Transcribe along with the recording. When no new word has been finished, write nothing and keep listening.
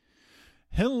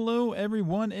Hello,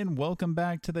 everyone, and welcome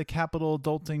back to the Capital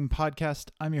Adulting Podcast.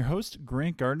 I'm your host,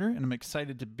 Grant Gardner, and I'm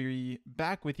excited to be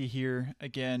back with you here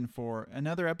again for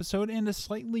another episode and a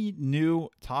slightly new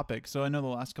topic. So I know the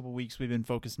last couple of weeks we've been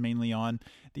focused mainly on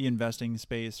the investing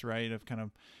space, right? Of kind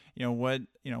of,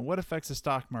 what affects the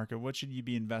stock market, what should you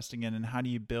be investing in, and how do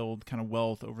you build kind of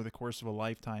wealth over the course of a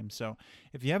lifetime. So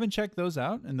if you haven't checked those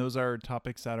out, and those are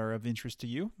topics that are of interest to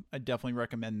you, I definitely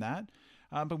recommend that.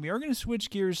 But we are going to switch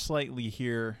gears slightly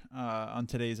here on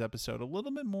today's episode. A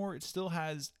little bit more. It still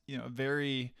has, a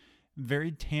very,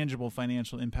 very tangible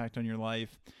financial impact on your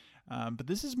life. But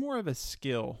this is more of a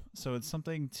skill. So it's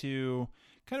something to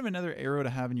kind of another arrow to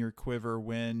have in your quiver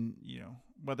when,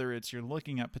 whether it's you're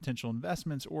looking at potential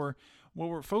investments or what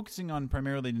we're focusing on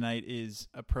primarily tonight is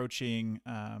approaching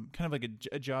kind of like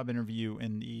a job interview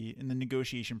in the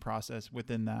negotiation process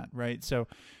within that, right? So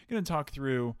I'm going to talk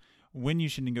through when you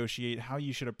should negotiate, how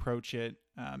you should approach it.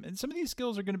 And some of these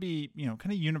skills are going to be,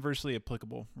 kind of universally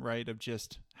applicable, right? Of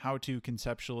just how to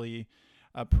conceptually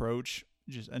approach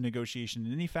just a negotiation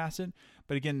in any facet.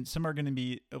 But again, some are going to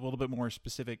be a little bit more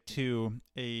specific to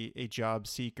a job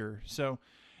seeker. So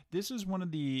this is one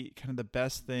of the kind of the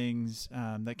best things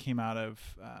that came out of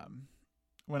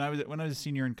when I was a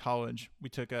senior in college. We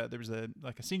took there was a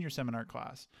senior seminar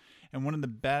class, and one of the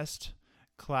best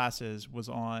classes was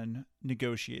on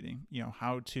negotiating,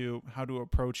 how to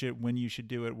approach it, when you should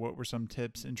do it, what were some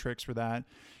tips and tricks for that.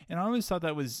 And I always thought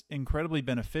that was incredibly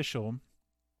beneficial.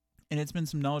 And it's been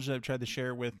some knowledge that I've tried to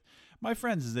share with my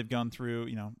friends as they've gone through,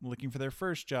 looking for their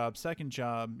first job, second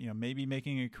job, maybe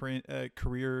making a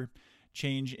career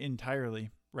change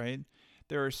entirely, right?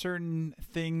 There are certain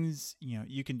things,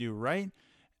 you can do right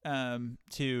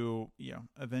to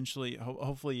eventually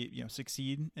hopefully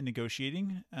succeed in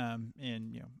negotiating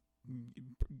and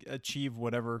achieve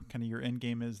whatever kind of your end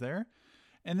game is there.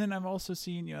 And then I've also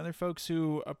seen other folks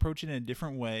who approach it in a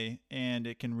different way, and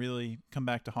it can really come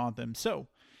back to haunt them. So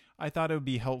I thought it would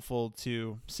be helpful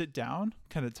to sit down,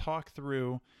 kind of talk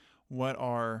through what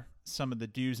are some of the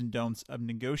do's and don'ts of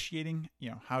negotiating,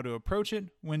 how to approach it,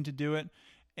 when to do it,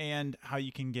 and how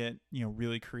you can get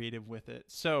really creative with it.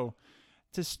 So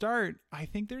to start, I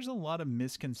think there's a lot of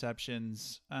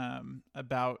misconceptions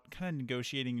about kind of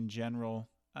negotiating in general.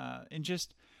 And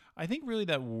just, I think really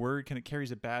that word kind of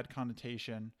carries a bad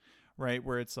connotation, right?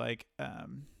 Where it's like,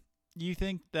 you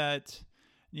think that,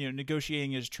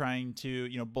 negotiating is trying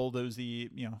to, bulldoze the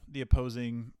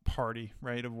opposing party,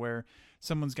 right? Of where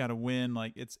someone's got to win.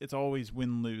 Like it's always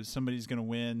win-lose. Somebody's going to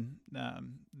win,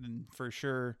 and for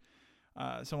sure.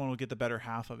 Someone will get the better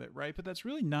half of it, right? But that's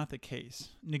really not the case.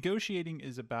 Negotiating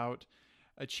is about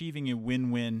achieving a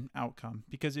win-win outcome,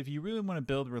 because if you really want to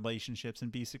build relationships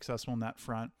and be successful in that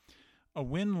front, a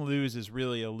win-lose is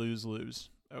really a lose-lose,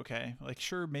 okay? Like,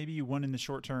 sure, maybe you won in the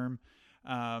short term.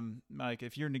 Like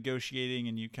if you're negotiating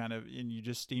and you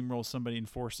just steamroll somebody and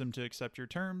force them to accept your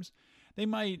terms, they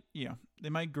might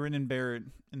grin and bear it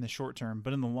in the short term,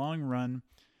 but in the long run,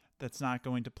 that's not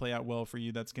going to play out well for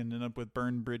you. That's going to end up with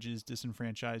burned bridges,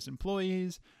 disenfranchised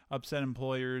employees, upset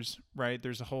employers, right?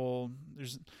 There's a whole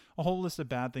list of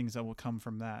bad things that will come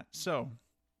from that. So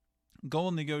goal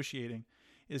in negotiating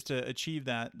is to achieve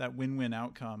that win-win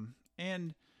outcome.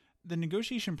 And the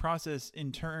negotiation process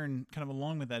in turn, kind of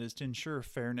along with that, is to ensure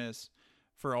fairness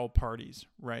for all parties,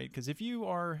 right? Because if you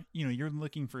are, you're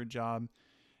looking for a job,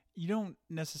 you don't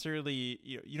necessarily,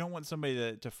 you don't want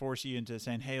somebody to force you into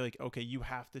saying, hey, like, okay, you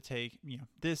have to take,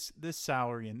 this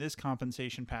salary and this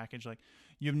compensation package. Like,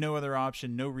 you have no other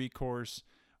option, no recourse.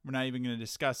 We're not even going to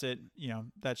discuss it.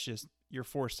 That's just, you're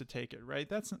forced to take it, right?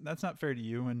 That's not fair to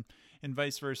you. And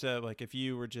vice versa. Like if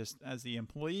you were just as the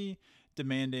employee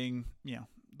demanding,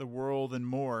 the world and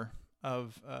more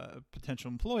of a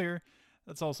potential employer,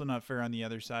 that's also not fair on the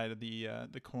other side of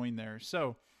the coin there.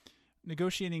 So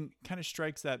negotiating kind of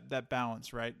strikes that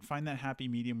balance, right? Find that happy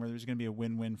medium where there's going to be a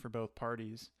win-win for both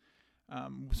parties.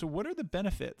 So what are the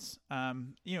benefits?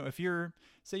 If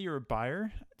say you're a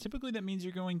buyer, typically that means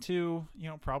you're going to,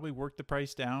 probably work the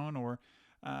price down or,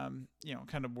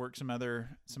 kind of work some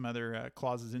other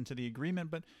clauses into the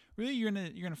agreement. But really, you're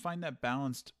gonna find that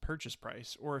balanced purchase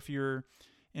price. Or if you're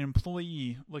an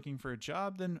employee looking for a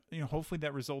job, then hopefully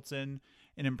that results in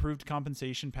an improved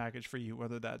compensation package for you,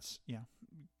 whether that's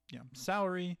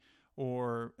salary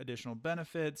or additional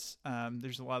benefits.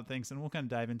 There's a lot of things, and we'll kind of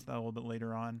dive into that a little bit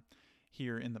later on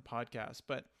here in the podcast.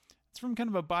 But it's from kind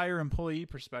of a buyer-employee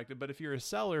perspective. But if you're a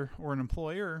seller or an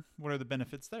employer, what are the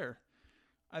benefits there?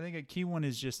 I think a key one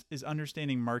is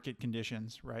understanding market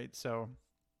conditions, right? So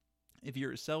if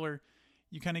you're a seller,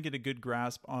 you kind of get a good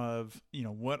grasp of,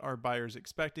 what are buyers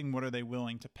expecting? What are they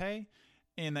willing to pay?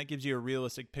 And that gives you a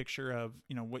realistic picture of,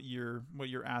 what your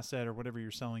asset or whatever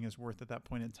you're selling is worth at that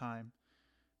point in time.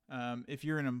 If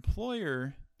you're an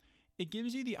employer, it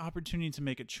gives you the opportunity to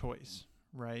make a choice,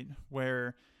 right?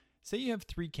 Where, say you have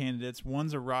 3 candidates,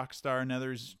 one's a rock star,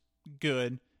 another's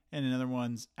good, and another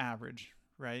one's average,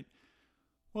 right?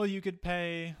 Well, you could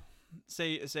pay,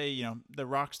 say the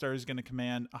rock star is going to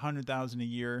command $100,000 a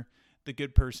year, the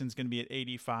good person's going to be at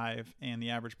 85, and the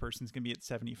average person's going to be at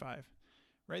 75.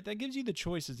 Right, that gives you the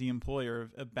choice as the employer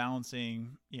of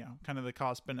balancing, kind of the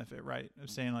cost benefit, right? Of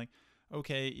saying like,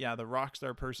 okay, yeah, the rock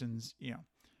star person's,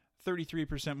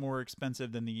 33% more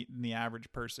expensive than the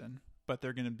average person, but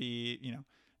they're going to be,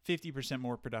 50%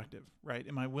 more productive, right?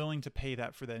 Am I willing to pay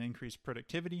that for that increased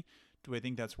productivity? Do I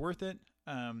think that's worth it?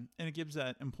 And it gives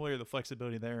that employer the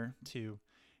flexibility there to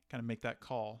kind of make that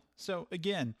call. So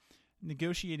again,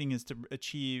 negotiating is to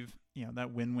achieve,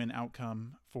 that win-win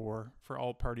outcome for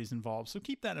all parties involved. So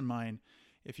keep that in mind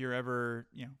if you're ever,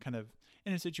 kind of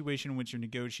in a situation in which you're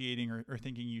negotiating or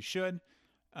thinking you should.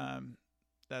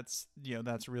 That's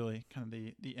really kind of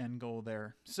the end goal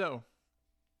there. So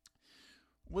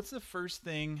what's the first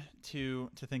thing to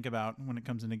think about when it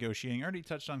comes to negotiating? I already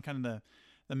touched on kind of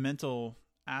the mental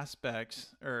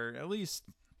aspects, or at least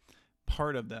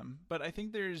part of them, but I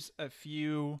think there's a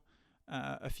few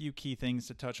key things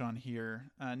to touch on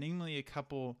here, namely a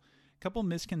couple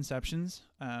misconceptions.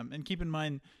 And keep in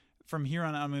mind, from here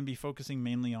on out, I'm going to be focusing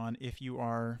mainly on if you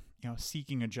are,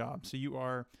 seeking a job. So you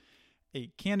are a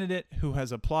candidate who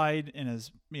has applied and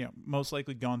has, most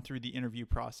likely gone through the interview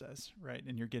process, right?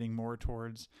 And you're getting more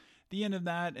towards the end of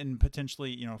that, and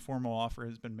potentially, a formal offer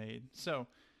has been made. So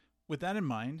with that in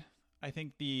mind, I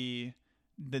think the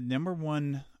number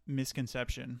one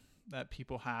misconception that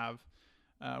people have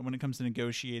when it comes to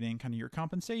negotiating kind of your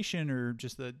compensation or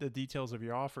just the details of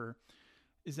your offer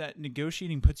is that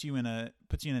negotiating puts you in a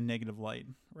negative light,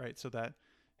 right? So that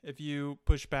if you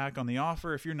push back on the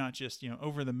offer, if you're not just,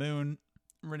 over the moon,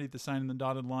 ready to sign the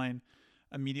dotted line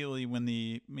immediately when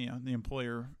the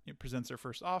employer presents their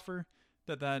first offer,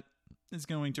 that is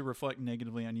going to reflect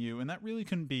negatively on you. And that really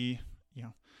couldn't be,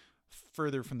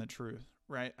 further from the truth,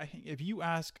 right? I think if you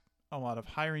ask a lot of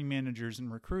hiring managers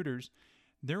and recruiters,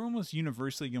 they're almost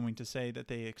universally going to say that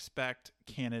they expect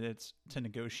candidates to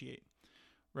negotiate,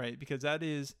 right? Because that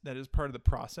is part of the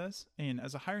process. And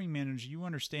as a hiring manager, you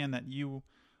understand that you,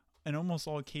 in almost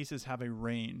all cases, have a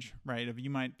range, right? Of you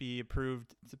might be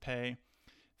approved to pay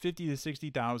 $50,000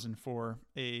 to $60,000 for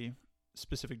a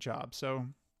specific job. So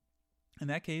in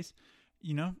that case,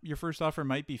 your first offer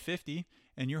might be 50,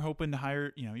 and you're hoping to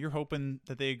hire, you're hoping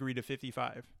that they agree to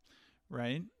 55,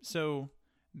 right? So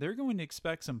they're going to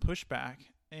expect some pushback.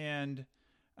 And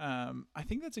I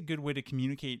think that's a good way to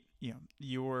communicate,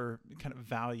 your kind of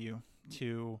value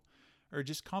to, or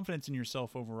just confidence in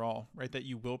yourself overall, right? That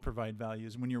you will provide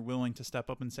values when you're willing to step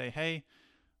up and say, hey,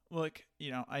 look,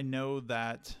 I know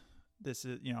that this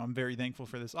is, I'm very thankful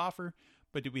for this offer,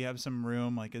 but do we have some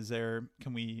room? Like,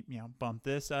 can we, bump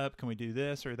this up? Can we do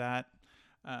this or that?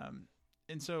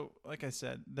 And so, like I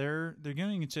said, they're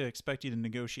going to expect you to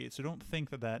negotiate. So don't think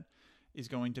that is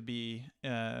going to be,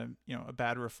 a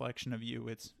bad reflection of you.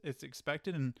 It's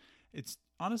expected. And it's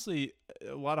honestly,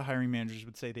 a lot of hiring managers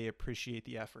would say they appreciate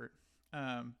the effort.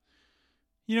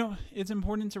 It's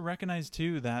important to recognize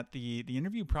too, that the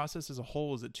interview process as a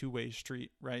whole is a two-way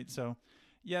street, right? So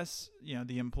yes,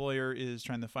 the employer is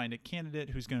trying to find a candidate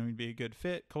who's going to be a good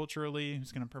fit culturally,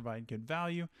 who's going to provide good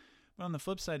value. But on the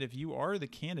flip side, if you are the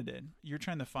candidate, you're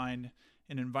trying to find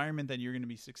an environment that you're going to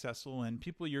be successful in,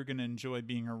 people you're going to enjoy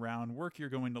being around, work you're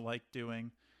going to like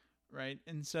doing, right?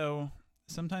 And so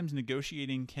sometimes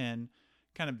negotiating can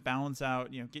kind of balance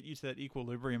out, get you to that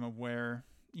equilibrium of where,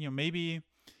 maybe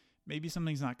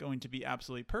something's not going to be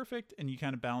absolutely perfect, and you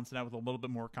kind of balance it out with a little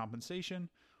bit more compensation.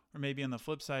 Or maybe on the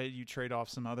flip side, you trade off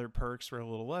some other perks for a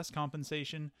little less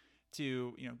compensation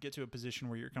to, get to a position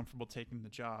where you're comfortable taking the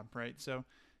job, right? So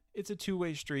it's a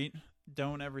two-way street.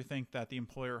 Don't ever think that the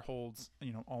employer holds,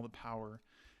 all the power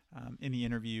in the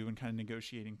interview and kind of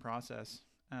negotiating process.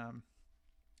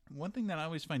 One thing that I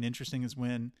always find interesting is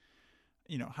when,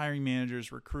 hiring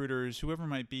managers, recruiters, whoever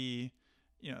might be,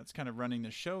 it's kind of running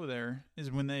the show there,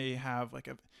 is when they have like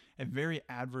a very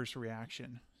adverse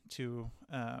reaction to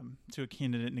a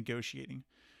candidate negotiating,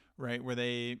 right? Where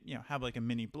they, have like a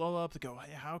mini blow up to go,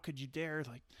 hey, how could you dare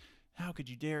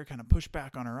kind of push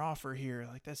back on our offer here?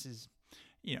 Like, this is,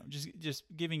 just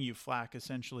giving you flack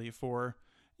essentially for,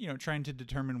 trying to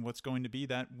determine what's going to be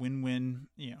that win-win,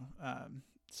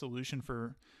 solution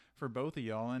for both of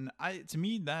y'all. And I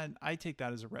take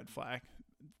that as a red flag.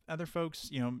 Other folks,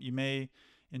 you may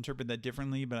interpret that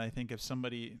differently, but I think if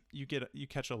somebody, you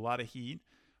catch a lot of heat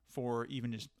for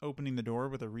even just opening the door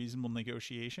with a reasonable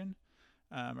negotiation,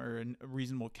 or a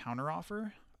reasonable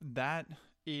counteroffer, that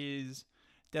is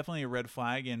definitely a red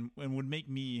flag, and would make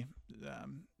me,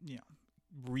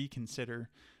 reconsider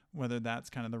whether that's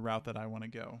kind of the route that I want to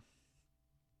go.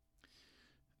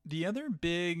 The other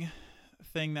big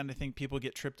thing that I think people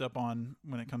get tripped up on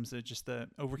when it comes to just the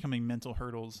overcoming mental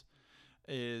hurdles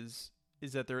is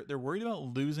that they're worried about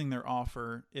losing their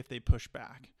offer if they push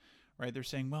back, right? They're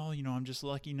saying, well, I'm just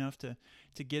lucky enough to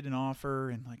get an offer,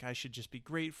 and like I should just be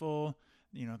grateful.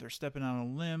 They're stepping out on a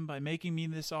limb by making me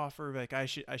this offer. Like I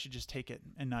should just take it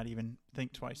and not even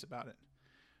think twice about it,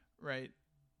 right?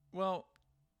 Well,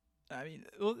 I mean,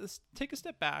 let's take a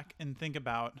step back and think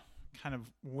about kind of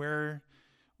where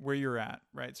you're at,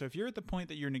 right? So if you're at the point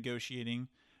that you're negotiating,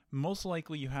 most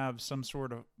likely you have some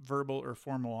sort of verbal or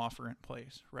formal offer in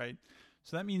place, right?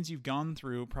 So that means you've gone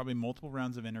through probably multiple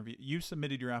rounds of interview. You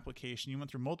submitted your application. You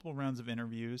went through multiple rounds of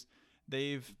interviews.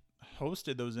 They've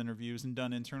hosted those interviews and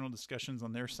done internal discussions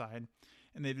on their side,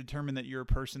 and they've determined that you're a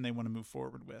person they want to move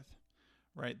forward with,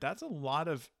 right? That's a lot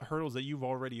of hurdles that you've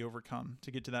already overcome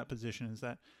to get to that position, is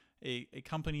that a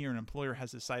company or an employer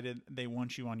has decided they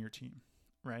want you on your team,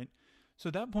 right? So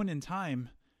at that point in time,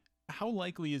 how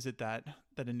likely is it that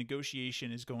a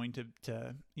negotiation is going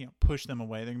to push them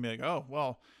away? They're gonna be like, oh,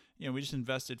 well, we just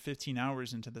invested 15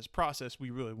 hours into this process. We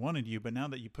really wanted you, but now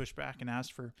that you push back and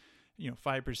ask for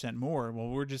 5% more, well,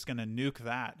 we're just going to nuke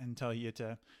that and tell you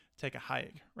to take a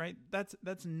hike, right?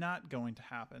 That's not going to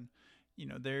happen.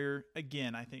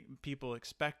 Again, I think people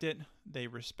expect it, they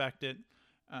respect it,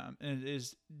 and it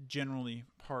is generally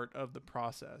part of the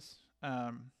process.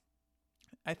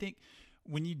 I think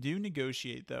when you do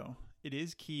negotiate, though, it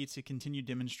is key to continue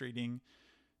demonstrating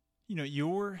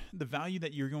the value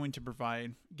that you're going to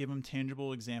provide. Give them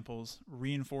tangible examples,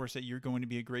 reinforce that you're going to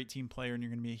be a great team player and you're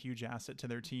going to be a huge asset to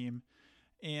their team,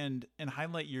 and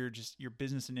highlight your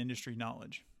business and industry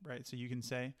knowledge, right? So you can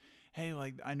say, hey,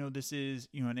 like, I know this is,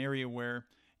 an area where,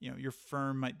 your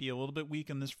firm might be a little bit weak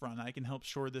on this front. I can help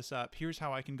shore this up. Here's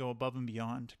how I can go above and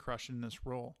beyond to crush in this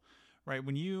role, right?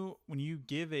 When you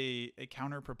give a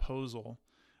counter proposal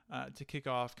to kick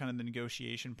off kind of the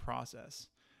negotiation process,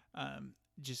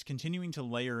 just continuing to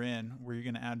layer in where you're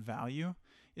going to add value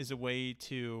is a way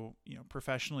to,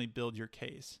 professionally build your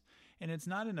case. And it's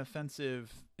not an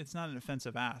offensive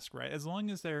ask, right? As long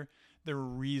as they're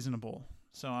reasonable.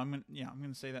 So I'm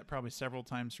going to say that probably several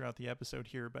times throughout the episode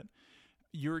here, but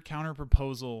your counter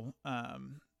proposal,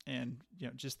 and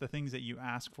just the things that you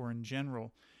ask for in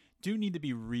general do need to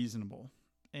be reasonable.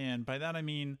 And by that I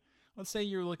mean, let's say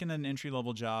you're looking at an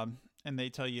entry-level job and they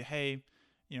tell you, hey,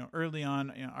 early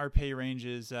on, our pay range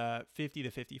is 50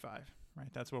 to 55, right?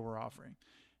 That's what we're offering.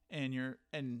 And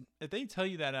if they tell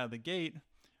you that out of the gate,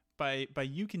 by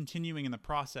you continuing in the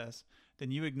process,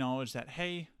 then you acknowledge that,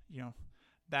 hey,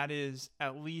 that is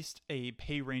at least a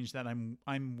pay range that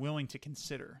I'm willing to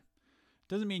consider.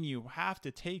 Doesn't mean you have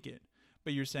to take it,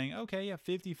 but you're saying, okay, yeah,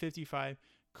 50, 55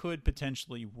 could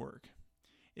potentially work.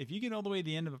 If you get all the way to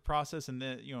the end of a process and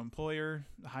the employer,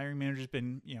 the hiring manager's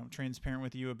been transparent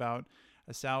with you about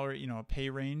a salary, a pay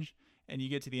range, and you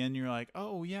get to the end and you're like,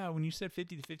 oh yeah, when you said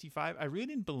 50 to 55, I really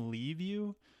didn't believe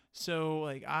you. So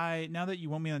like now that you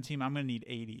want me on the team, I'm going to need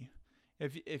 80.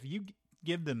 If you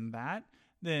give them that,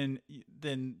 then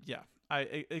yeah,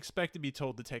 I expect to be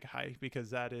told to take a hike, because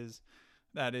that is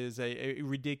a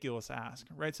ridiculous ask,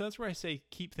 right? So that's where I say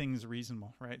keep things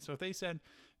reasonable, right? So if they said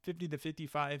 50 to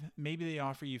 55, maybe they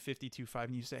offer you 52.5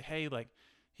 and you say, hey, like,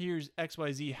 here's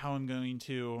XYZ how I'm going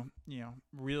to,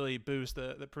 really boost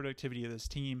the productivity of this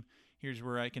team. Here's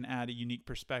where I can add a unique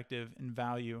perspective and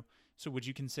value. So would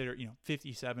you consider,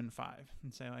 57.5,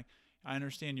 and say, like, I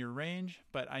understand your range,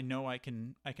 but I know I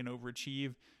can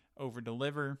overachieve, over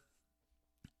deliver,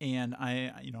 and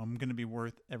I'm going to be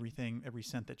worth every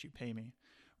cent that you pay me.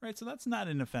 Right. So that's not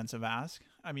an offensive ask.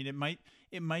 I mean,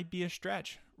 it might be a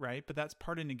stretch, right? But that's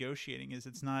part of negotiating, is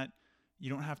it's not,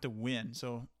 you don't have to win.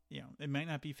 So, it might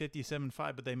not be 57.5,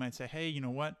 but they might say, hey, you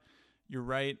know what? You're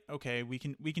right. Okay. We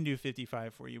can do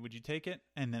 55 for you. Would you take it?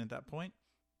 And then at that point,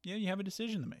 you have a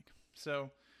decision to make. So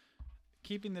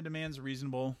keeping the demands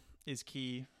reasonable is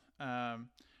key.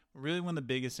 Really, one of the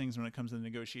biggest things when it comes to the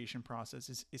negotiation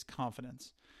process is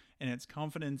confidence. And it's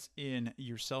confidence in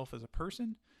yourself as a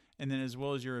person, and then as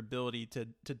well as your ability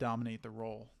to dominate the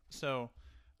role. So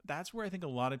that's where I think a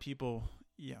lot of people,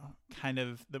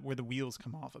 where the wheels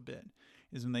come off a bit,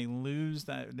 is when they lose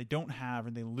that, they don't have,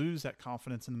 or they lose that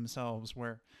confidence in themselves,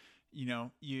 where,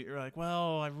 you're like,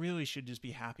 well, I really should just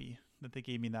be happy that they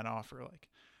gave me that offer. Like,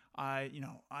 I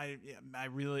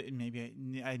really,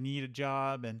 maybe I need a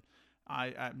job, and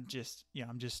I'm just,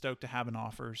 I'm just stoked to have an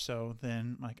offer. So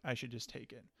then like, I should just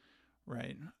take it.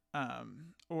 Right.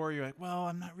 Or you're like, well,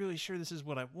 I'm not really sure this is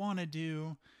what I want to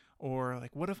do. Or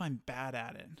like, what if I'm bad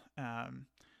at it?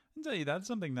 I'll tell you, that's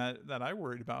something that I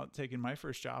worried about taking my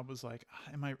first job was like,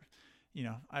 am I,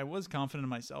 I was confident in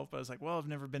myself, but I was like, well, I've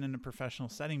never been in a professional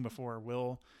setting before.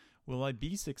 Will I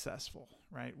be successful?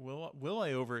 Right. Will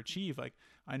I overachieve? Like,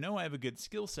 I know I have a good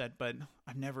skill set, but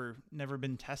I've never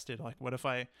been tested. Like, what if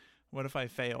I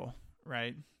fail?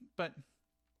 Right. But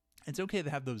it's okay to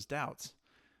have those doubts.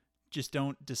 Just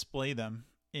don't display them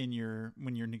when you're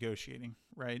negotiating,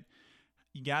 right?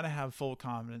 You got to have full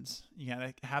confidence. You got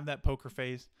to have that poker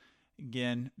face.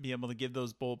 Again, be able to give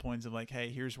those bullet points of like, hey,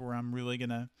 here's where I'm really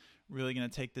gonna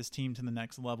take this team to the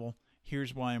next level.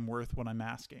 Here's why I'm worth what I'm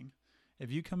asking.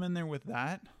 If you come in there with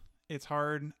that, it's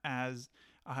hard as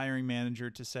a hiring manager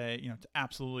to say, to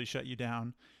absolutely shut you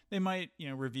down. They might,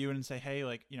 review it and say, hey,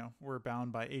 like, we're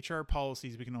bound by HR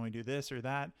policies. We can only do this or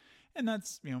that. And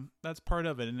that's, that's part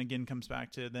of it. And again, comes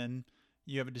back to then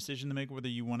you have a decision to make whether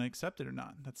you want to accept it or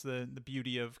not. That's the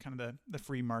beauty of kind of the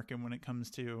free market when it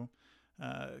comes to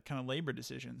kind of labor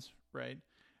decisions, right?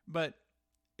 But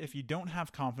if you don't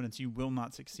have confidence, you will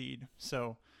not succeed.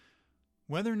 So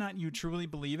whether or not you truly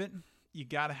believe it, you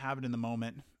got to have it in the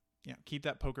moment. Keep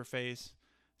that poker face,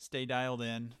 stay dialed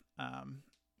in,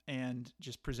 and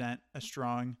just present a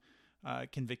strong,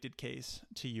 convicted case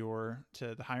to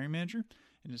the hiring manager,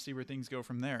 and to see where things go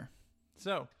from there.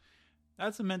 So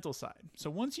that's the mental side. So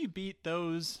once you beat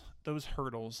those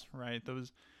hurdles, right,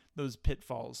 those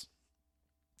pitfalls,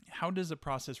 how does the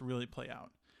process really play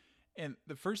out? And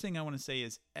the first thing I want to say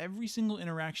is every single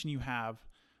interaction you have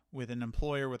with an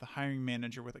employer, with a hiring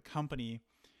manager, with a company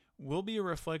will be a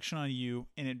reflection on you,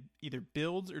 and it either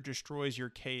builds or destroys your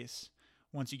case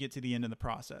once you get to the end of the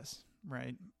process,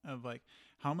 right? Of like,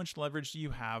 how much leverage do you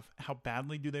have? How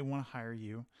badly do they want to hire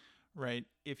you, right?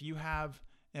 If you have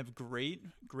great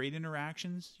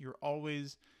interactions, you're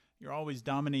always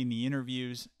dominating the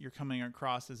interviews, you're coming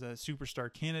across as a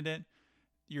superstar candidate,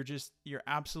 you're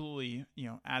absolutely,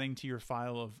 adding to your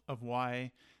file of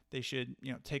why they should,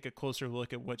 take a closer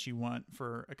look at what you want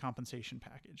for a compensation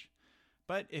package.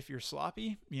 But if you're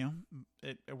sloppy,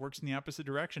 it works in the opposite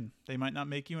direction. They might not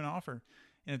make you an offer.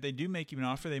 And if they do make you an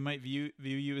offer, they might view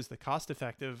you as the cost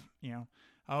effective,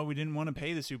 oh, we didn't want to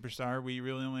pay the superstar. We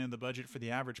really only have the budget for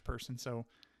the average person. So,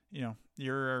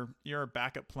 you're a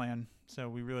backup plan. So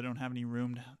we really don't have any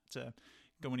room to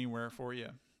go anywhere for you.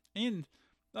 And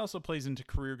it also plays into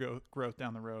career growth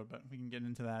down the road, but we can get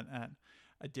into that at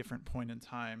a different point in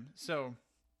time. So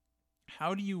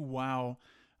how do you wow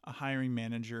a hiring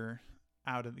manager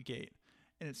out of the gate?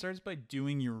 And it starts by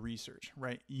doing your research,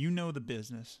 right? You know the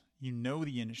business, you know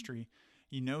the industry,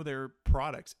 you know their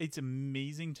products. It's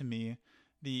amazing to me,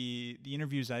 the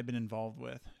interviews I've been involved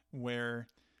with where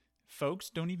folks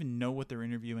don't even know what they're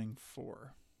interviewing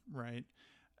for, right?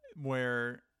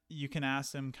 Where you can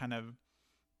ask them kind of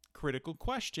critical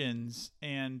questions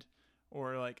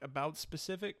or like about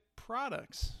specific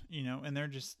products, and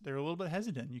they're a little bit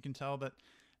hesitant. You can tell that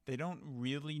they don't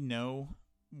really know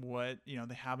what,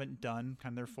 they haven't done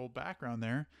kind of their full background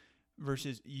there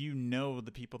versus,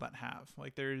 the people that have.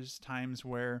 Like there's times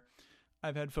where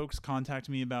I've had folks contact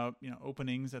me about,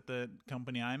 openings at the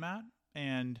company I'm at,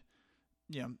 and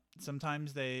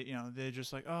sometimes they're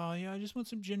just like, oh yeah, I just want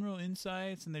some general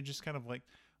insights, and they just kind of like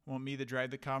want me to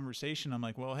drive the conversation. I'm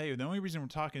like, well, hey, the only reason we're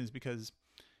talking is because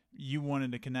you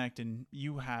wanted to connect and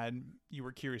you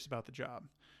were curious about the job,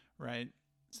 right?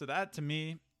 So that to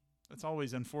me, it's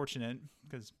always unfortunate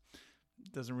because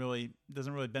it doesn't really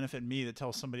benefit me to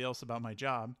tell somebody else about my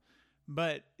job.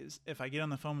 But if I get on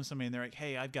the phone with somebody and they're like,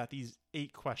 hey, I've got these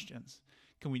 8 questions,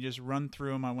 can we just run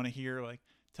through them? I want to hear, like,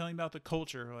 tell me about the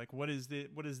culture. Like, what is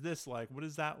this like? What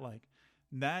is that like?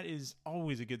 That is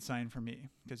always a good sign for me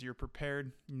because you're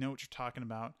prepared, you know what you're talking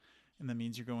about, and that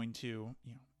means you're going to,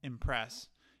 impress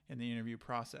in the interview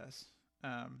process.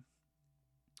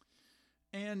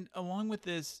 And along with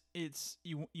this, it's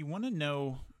you want to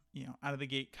know, out of the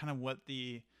gate, kind of what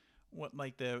the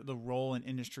role in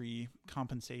industry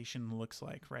compensation looks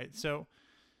like, right? So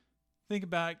think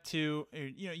back to,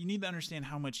 you need to understand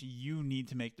how much you need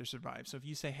to make to survive. So if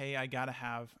you say, hey, I got to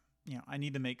have, I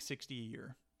need to make 60 a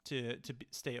year to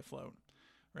stay afloat,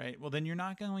 right? Well, then you're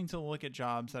not going to look at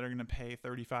jobs that are going to pay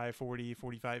 35, 40,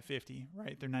 45, 50,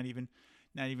 right? They're not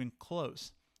even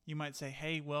close. You might say,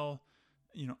 hey, well,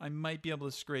 I might be able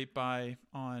to scrape by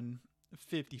on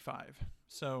 55.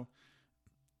 So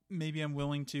maybe I'm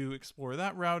willing to explore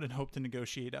that route and hope to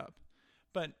negotiate up.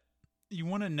 But you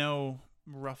want to know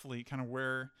roughly kind of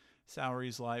where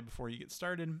salaries lie before you get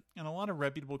started. And a lot of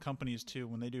reputable companies too,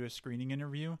 when they do a screening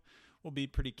interview, will be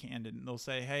pretty candid. They'll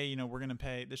say, hey, we're going to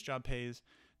pay, this job pays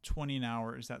 20 an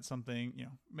hour. Is that something,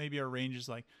 maybe our range is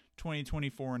like 20,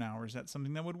 24 an hour. Is that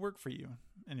something that would work for you?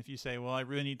 And if you say, well, I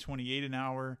really need 28 an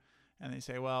hour, and they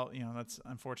say, well, that's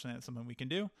unfortunately that's something we can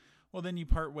do, well, then you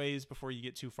part ways before you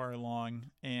get too far along,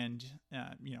 and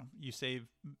you save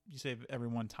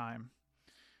everyone time.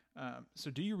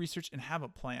 So do your research and have a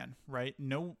plan, right?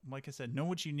 Like I said, know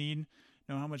what you need,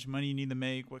 know how much money you need to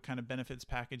make, what kind of benefits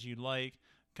package you'd like,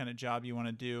 kind of job you want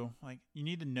to do. Like, you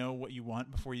need to know what you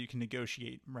want before you can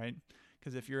negotiate, right?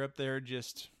 Because if you're up there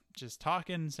just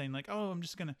talking, saying like, oh, I'm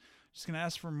just gonna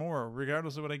ask for more,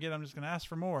 regardless of what I get, I'm just gonna ask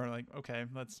for more. Like, okay,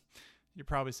 you're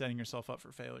probably setting yourself up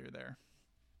for failure there.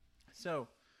 So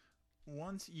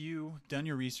once you've done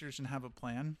your research and have a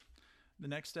plan, the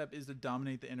next step is to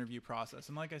dominate the interview process.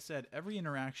 And like I said, every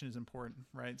interaction is important,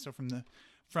 right? So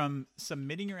from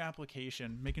submitting your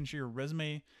application, making sure your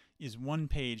resume is one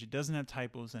page, it doesn't have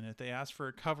typos in it. They ask for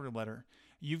a cover letter.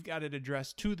 You've got it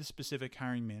addressed to the specific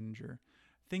hiring manager.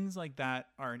 Things like that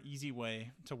are an easy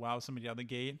way to wow somebody out of the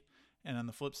gate. And on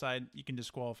the flip side, you can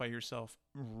disqualify yourself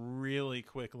really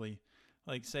quickly.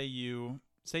 Like say you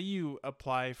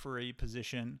apply for a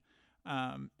position,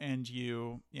 and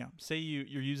say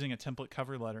you're using a template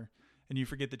cover letter and you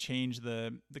forget to change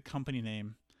the company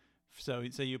name. So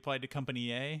say you applied to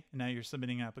company A and now you're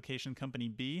submitting an application to company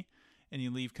B, and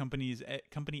you leave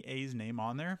company A's name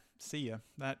on there. See ya.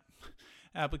 That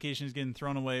application is getting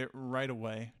thrown away right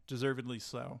away, deservedly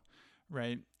so,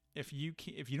 right? If you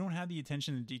don't have the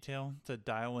attention to detail to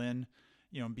dial in,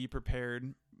 be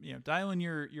prepared, dial in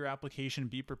your application,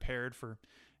 be prepared for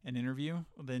an interview,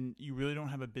 then you really don't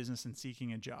have a business in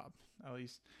seeking a job. At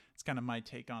least it's kind of my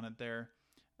take on it there.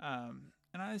 And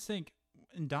I just think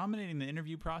in dominating the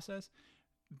interview process,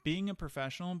 being a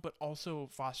professional, but also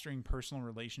fostering personal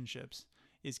relationships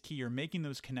is key, or making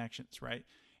those connections, right?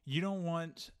 You don't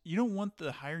want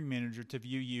the hiring manager to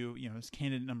view you, as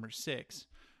candidate number 6,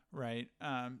 right?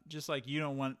 Just like you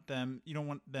don't want them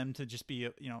to just be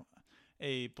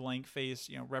a blank face,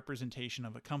 representation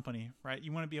of a company, right?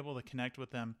 You want to be able to connect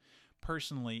with them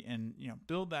personally and,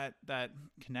 build that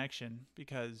connection,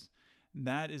 because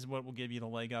that is what will give you the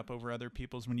leg up over other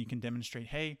people's, when you can demonstrate,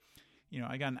 hey,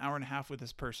 I got an hour and a half with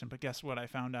this person, but guess what? I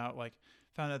found out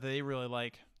that they really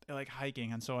like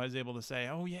hiking. And so I was able to say,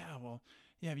 oh yeah, well,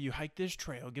 yeah, you hike this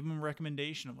trail, give them a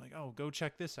recommendation of like, oh, go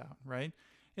check this out, right?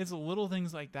 It's little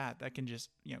things like that can just,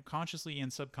 consciously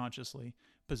and subconsciously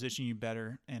position you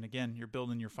better. And again, you're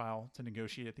building your file to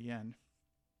negotiate at the end.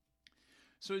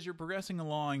 So as you're progressing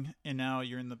along, and now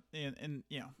you're in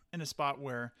a spot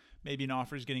where maybe an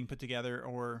offer is getting put together,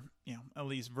 or at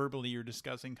least verbally you're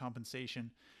discussing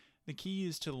compensation, the key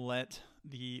is to let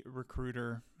the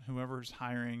recruiter, whoever's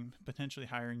potentially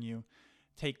hiring you,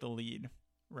 take the lead,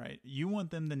 right? You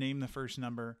want them to name the first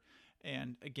number.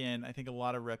 And again, I think a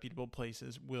lot of reputable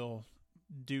places will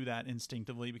do that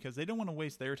instinctively, because they don't want to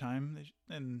waste their time,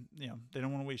 and they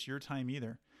don't want to waste your time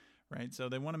either, right? So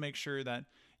they want to make sure that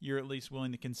you're at least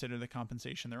willing to consider the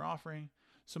compensation they're offering.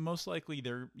 So most likely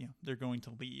they're going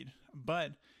to lead.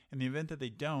 But in the event that they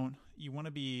don't, you want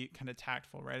to be kind of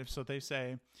tactful, right? So if they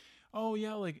say, oh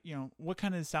yeah, what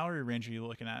kind of salary range are you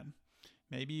looking at?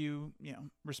 Maybe you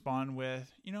respond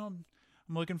with, I'm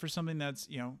looking for something that's,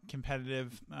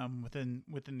 competitive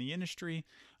within the industry.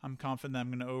 I'm confident that I'm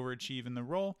going to overachieve in the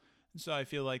role. And so I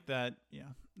feel like that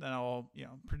I'll,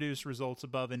 produce results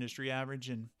above industry average.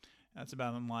 And that's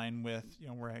about in line with,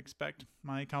 where I expect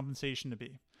my compensation to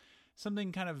be.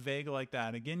 Something kind of vague like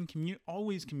that. Again,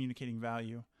 always communicating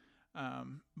value.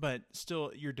 But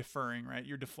still you're deferring, right?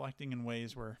 You're deflecting in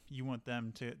ways where you want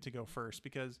them to go first.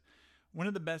 Because one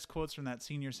of the best quotes from that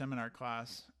senior seminar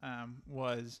class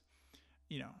was,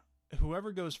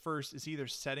 whoever goes first is either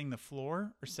setting the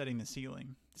floor or setting the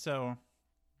ceiling. So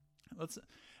let's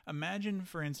imagine,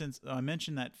 for instance, I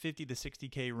mentioned that 50 to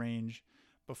 60K range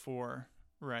before,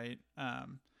 right?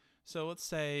 So let's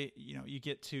say, you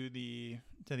get to the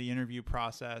interview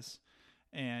process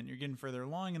and you're getting further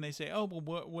along, and they say, oh,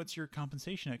 well, what's your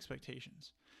compensation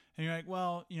expectations? And you're like,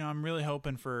 well, I'm really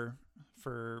hoping for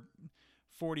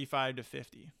 45 to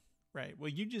 50, right? Well,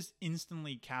 you just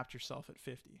instantly capped yourself at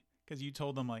 50. Because you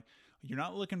told them, like, you're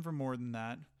not looking for more than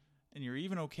that, and you're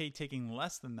even okay taking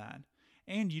less than that,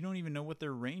 and you don't even know what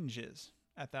their range is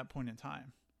at that point in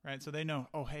time, right? So they know,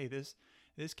 oh, hey, this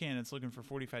candidate's looking for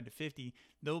 45 to 50.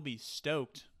 They'll be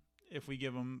stoked if we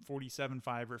give them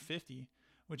 47.5 or 50,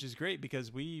 which is great,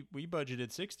 because we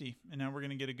budgeted 60, and now we're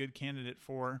going to get a good candidate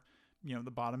for,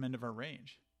 the bottom end of our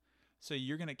range. So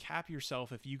you're going to cap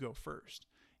yourself if you go first.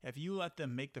 if you let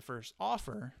them make the first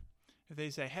offer, if they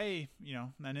say, hey, in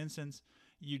that instance,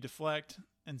 you deflect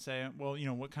and say, well,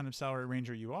 what kind of salary range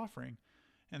are you offering?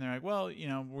 And they're like, well,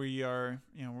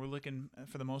 we're looking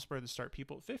for the most part to start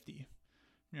people at 50.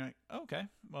 And you're like, okay,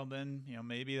 well then,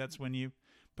 maybe that's when you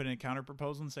put in a counter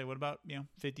proposal and say, what about,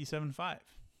 57.5,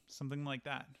 something like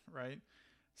that, right?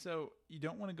 So you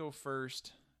don't want to go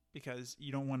first because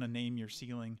you don't want to name your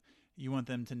ceiling. You want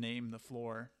them to name the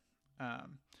floor.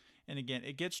 And again,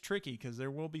 it gets tricky because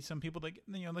there will be some people that,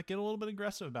 that get a little bit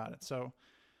aggressive about it. So,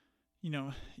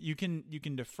 you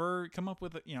can defer, come up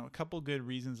with, a couple good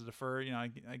reasons to defer.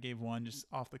 I gave one just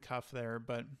off the cuff there,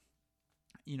 but,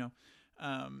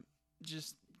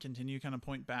 just continue kind of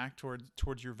point back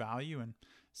towards your value and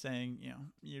saying,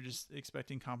 you're just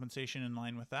expecting compensation in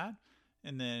line with that.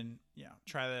 And then,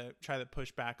 try to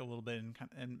push back a little bit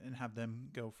and have them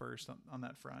go first on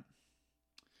that front.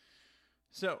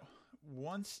 So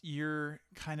once you're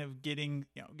kind of getting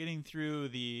through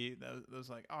those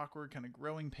like awkward kind of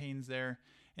growing pains there,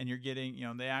 and you're getting,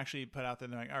 they actually put out there,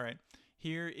 they're like, all right,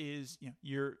 here's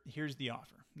the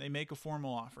offer. They make a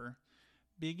formal offer.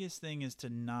 Biggest thing is to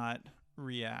not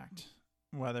react,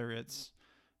 whether it's,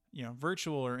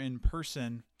 virtual or in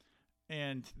person.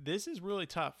 And this is really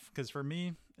tough because for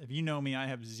me, if you know me, I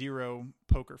have zero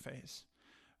poker face,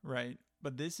 right?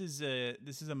 But this is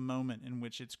a moment in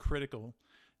which it's critical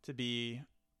to be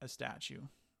a statue,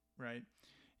 right?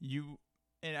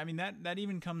 And I mean that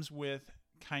even comes with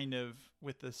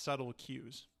the subtle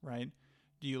cues, right?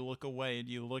 Do you look away?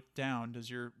 Do you look down? Does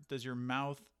your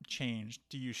mouth change?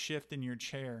 Do you shift in your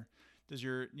chair? Does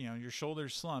your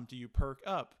shoulders slump? Do you perk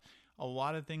up? A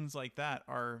lot of things like that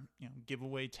are,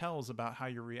 giveaway tells about how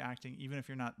you're reacting, even if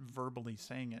you're not verbally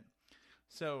saying it.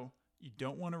 So you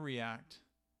don't want to react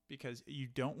because you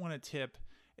don't want to tip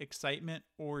excitement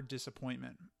or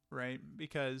disappointment, right?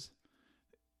 Because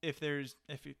if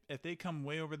they come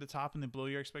way over the top and they blow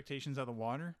your expectations out of the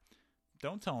water,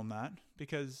 don't tell them that,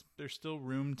 because there's still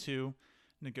room to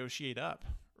negotiate up,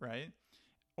 right?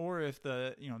 Or if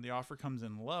the offer comes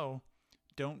in low,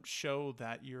 don't show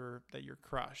that you're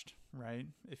crushed, right?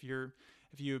 If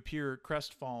you appear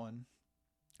crestfallen,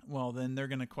 well, then they're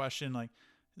going to question, like,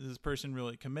 is this person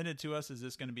really committed to us? Is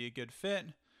this going to be a good fit?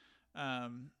 At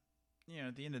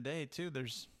the end of the day too,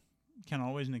 can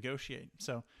always negotiate.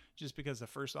 So just because the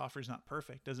first offer is not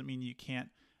perfect doesn't mean you can't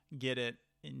get it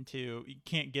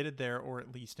there, or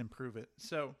at least improve it.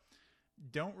 So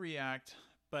don't react.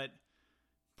 But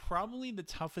probably the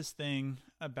toughest thing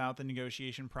about the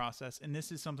negotiation process, and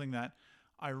this is something that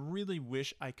I really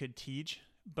wish I could teach,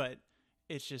 but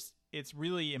it's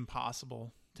really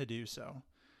impossible to do so,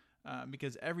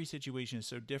 because every situation is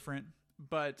so different.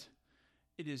 But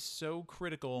it is so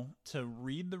critical to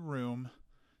read the room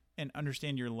and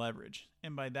understand your leverage.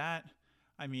 And by that,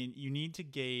 I mean, you need to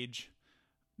gauge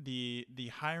the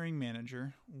hiring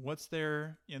manager. What's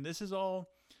their, this is all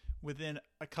within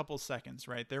a couple seconds,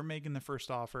 right? They're making the first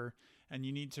offer, and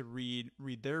you need to read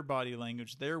their body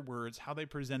language, their words, how they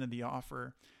presented the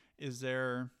offer.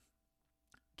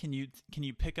 Can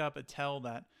you pick up a tell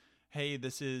that, hey,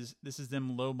 this is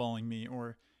them lowballing me,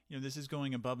 or this is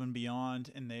going above and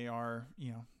beyond, and they are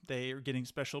getting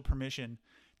special permission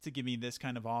to give me this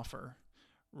kind of offer,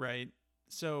 right?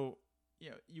 So,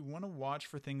 you want to watch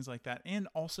for things like that, and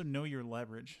also know your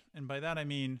leverage. And by that, I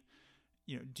mean,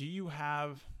 do you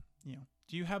have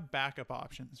backup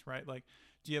options, right? Like,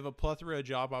 do you have a plethora of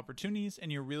job opportunities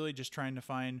and you're really just trying to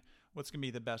find what's going to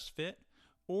be the best fit?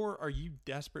 Or are you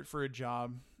desperate for a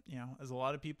job? As a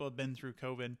lot of people have been through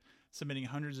COVID, submitting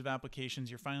hundreds of applications,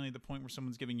 you're finally at the point where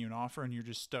someone's giving you an offer and you're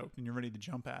just stoked and you're ready to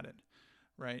jump at it,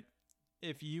 right?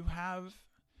 If you have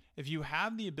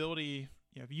the ability,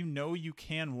 if you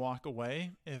can walk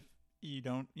away if you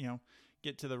don't,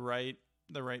 get to the right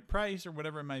price or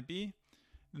whatever it might be,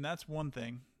 then that's one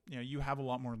thing. You have a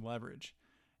lot more leverage.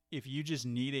 If you just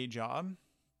need a job,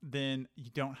 then you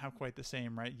don't have quite the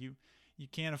same, right? You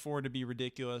can't afford to be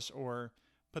ridiculous or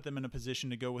put them in a position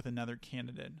to go with another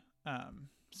candidate.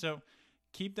 So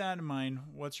keep that in mind.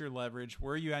 What's your leverage?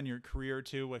 Where are you at in your career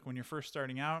too? Like when you're first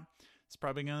starting out, it's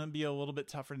probably going to be a little bit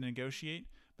tougher to negotiate.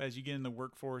 But as you get in the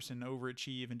workforce and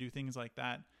overachieve and do things like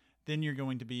that, then you're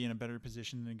going to be in a better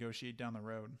position to negotiate down the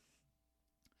road.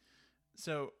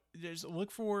 So just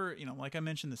look for, like I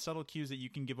mentioned, the subtle cues that you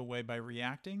can give away by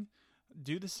reacting.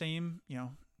 Do the same,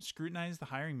 scrutinize the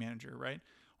hiring manager, right?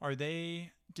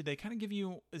 Did they kind of give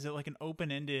you, is it like an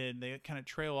open-ended, they kind of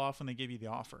trail off when they give you the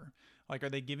offer? Like, are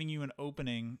they giving you an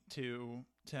opening to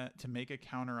make a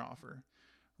counter offer,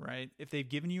 right? If they've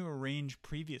given you a range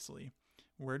previously,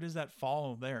 where does that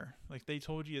fall there? Like they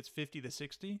told you it's 50 to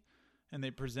 60 and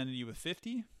they presented you with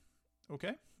 50,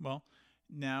 okay, well,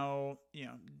 now,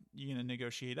 you're going to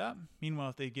negotiate up.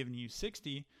 Meanwhile, if they've given you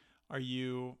 60, are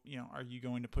you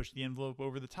going to push the envelope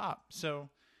over the top? So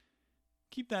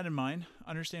keep that in mind.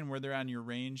 Understand where they're at in your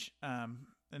range,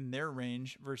 and their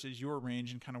range versus your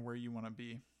range, and kind of where you want to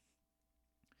be.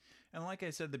 And like I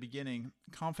said at the beginning,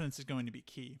 confidence is going to be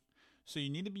key. So you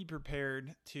need to be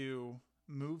prepared to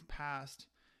move past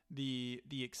the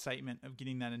excitement of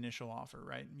getting that initial offer,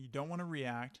 right? You don't want to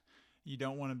react. You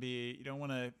don't want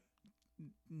to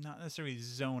not necessarily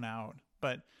zone out,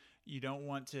 but you don't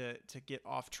want to get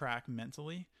off track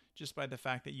mentally just by the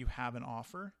fact that you have an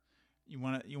offer. You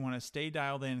want to stay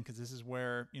dialed in, because this is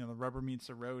where, the rubber meets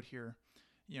the road here.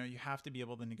 You have to be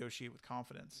able to negotiate with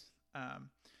confidence.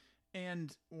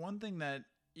 And one thing that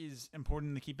is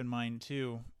important to keep in mind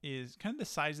too is kind of the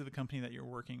size of the company that you're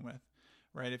working with,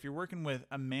 right? If you're working with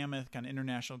a mammoth kind of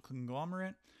international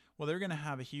conglomerate, well, they're going to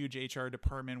have a huge HR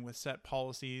department with set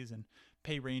policies and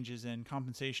pay ranges and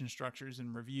compensation structures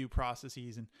and review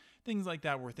processes and things like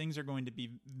that, where things are going to be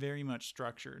very much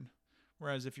structured.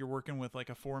 Whereas if you're working with like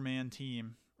a 4-man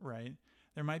team, right,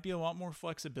 there might be a lot more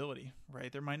flexibility,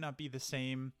 right? There might not be the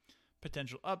same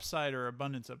potential upside or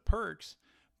abundance of perks,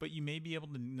 but you may be able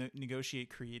to negotiate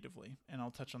creatively. And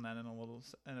I'll touch on that in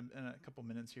a couple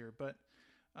minutes here. But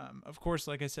of course,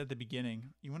 like I said at the beginning,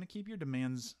 you want to keep your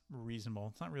demands reasonable.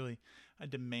 It's not really a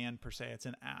demand per se. It's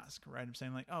an ask, right? I'm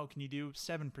saying like, oh, can you do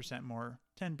 7% more,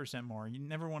 10% more? You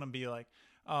never want to be like,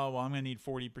 oh, well, I'm going to need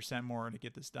 40% more to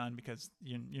get this done, because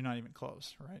you're not even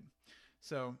close, right?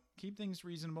 So keep things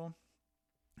reasonable.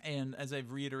 And as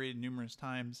I've reiterated numerous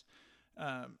times,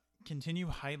 continue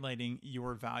highlighting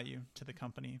your value to the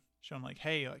company. Show them like,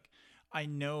 hey, like, I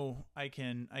know I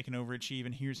can overachieve,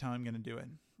 and here's how I'm going to do it,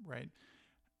 right?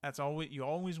 That's always, you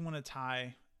always want to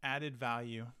tie added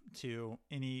value to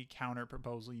any counter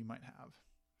proposal you might have.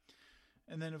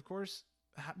 And then of course,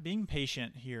 being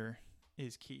patient here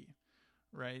is key,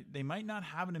 right? They might not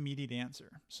have an immediate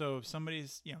answer. So if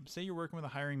somebody's, say you're working with a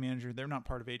hiring manager, they're not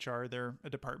part of HR, they're a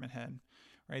department head,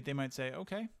 right? They might say,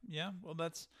 okay, yeah, well,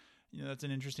 that's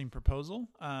an interesting proposal.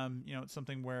 It's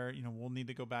something where, we'll need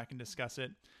to go back and discuss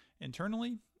it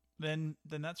internally. Then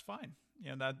that's fine.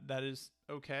 That is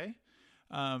okay.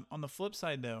 On the flip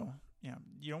side though,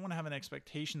 you don't want to have an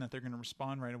expectation that they're going to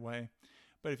respond right away.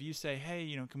 But if you say,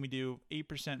 hey, can we do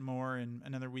 8% more in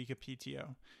another week of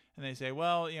PTO? And they say,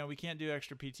 well, we can't do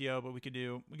extra PTO, but we could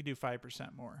do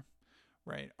 5% more,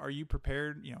 right? Are you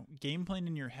prepared, game plan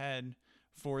in your head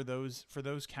for those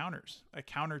counters, a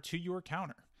counter to your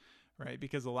counter, right?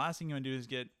 Because the last thing you want to do is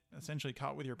get essentially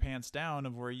caught with your pants down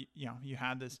of where, you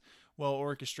had this well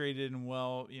orchestrated and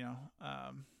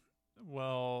I'm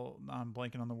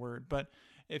blanking on the word, but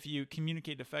if you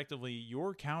communicate effectively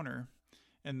your counter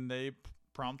and they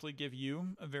promptly give you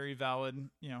a very valid,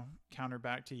 counter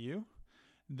back to you,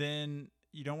 then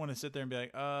you don't want to sit there and be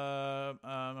like,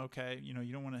 okay.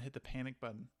 You don't want to hit the panic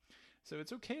button. So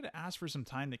it's okay to ask for some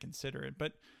time to consider it,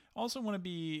 but also want to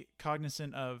be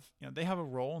cognizant of, they have a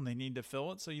role and they need to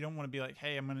fill it. So you don't want to be like,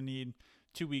 hey, I'm going to need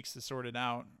 2 weeks to sort it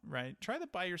out, right? Try to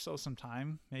buy yourself some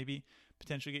time, maybe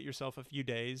potentially get yourself a few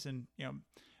days, and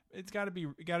it's got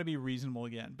to be reasonable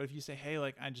again. But if you say, hey,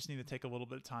 like, I just need to take a little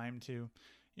bit of time to,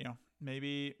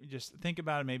 maybe just think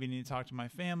about it, maybe need to talk to my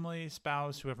family,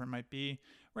 spouse, whoever it might be,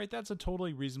 right? That's a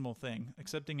totally reasonable thing.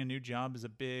 Accepting a new job is a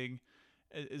big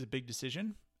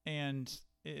decision, and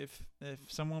if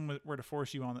someone were to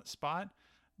force you on that spot,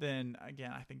 then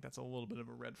again, I think that's a little bit of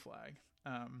a red flag.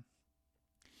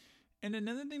 And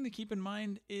another thing to keep in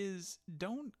mind is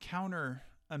don't counter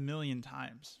a million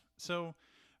times. So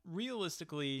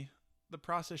realistically, the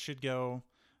process should go,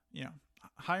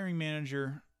 hiring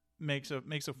manager makes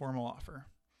a formal offer.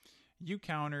 You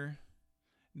counter,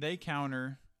 they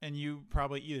counter, and you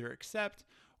probably either accept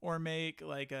or make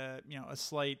like a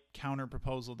slight counter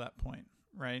proposal at that point,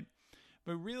 right?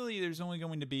 But really, there's only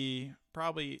going to be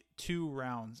probably 2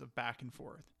 rounds of back and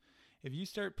forth. If you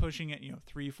start pushing it,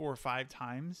 3, 4, 5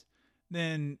 times,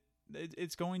 then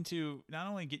it's going to not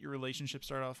only get your relationship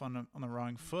started off on the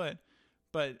wrong foot,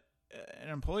 but an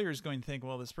employer is going to think,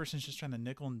 well, this person's just trying to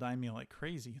nickel and dime me like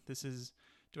crazy.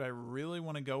 Do I really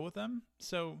want to go with them?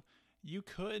 So you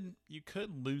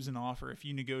could lose an offer if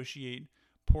you negotiate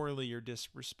poorly or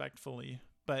disrespectfully.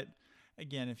 But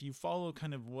again, if you follow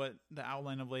kind of what the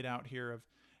outline I've laid out here of,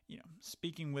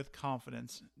 speaking with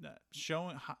confidence,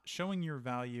 showing your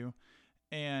value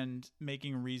and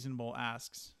making reasonable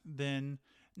asks, then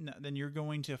you're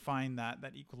going to find that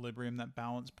equilibrium, that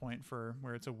balance point for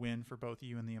where it's a win for both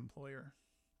you and the employer.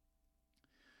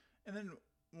 And then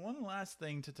one last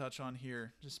thing to touch on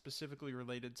here, just specifically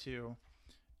related to,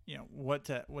 what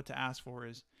to ask for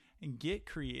is, and get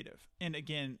creative. And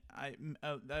again, I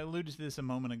alluded to this a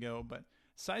moment ago, but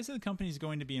size of the company is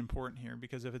going to be important here,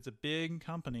 because if it's a big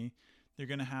company, they're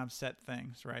going to have set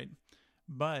things, right?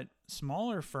 But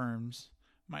smaller firms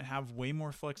might have way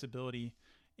more flexibility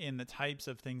in the types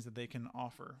of things that they can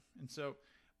offer. And so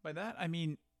by that, I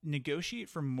mean, negotiate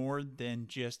for more than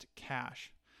just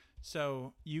cash.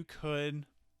 So you could,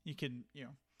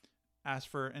 ask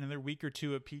for another week or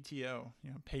two of PTO,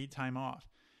 paid time off.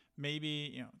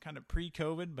 Maybe, kind of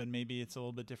pre-COVID, but maybe it's a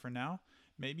little bit different now.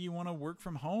 Maybe you want to work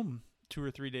from home 2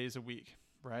 or 3 days a week,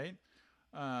 right?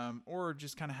 Or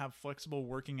just kind of have flexible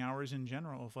working hours in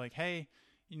general. Of like, hey,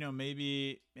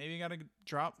 maybe I got to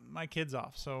drop my kids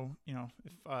off. So,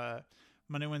 if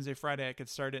Monday, Wednesday, Friday, I could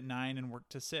start at 9 and work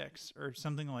to 6 or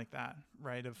something like that,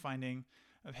 right?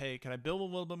 Hey, could I build a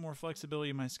little bit more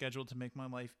flexibility in my schedule to make my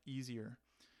life easier?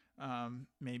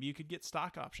 Maybe you could get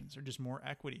stock options or just more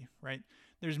equity, right?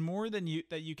 There's more that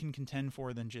you can contend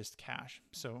for than just cash.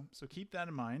 So keep that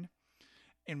in mind.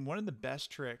 And one of the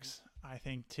best tricks, I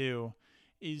think, too,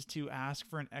 is to ask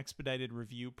for an expedited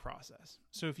review process.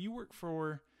 So if you work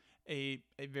for a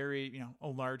very, a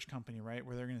large company, right,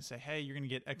 where they're going to say, hey, you're going to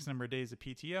get X number of days of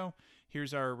PTO.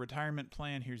 Here's our retirement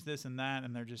plan. Here's this and that.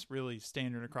 And they're just really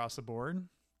standard across the board.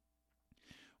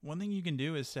 One thing you can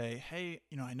do is say, hey,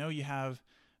 I know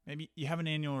maybe you have an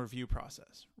annual review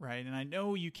process, right? And I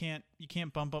know you can't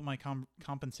bump up my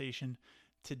compensation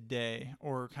today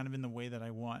or kind of in the way that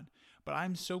I want, but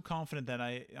I'm so confident that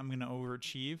I'm going to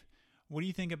overachieve. What do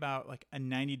you think about like a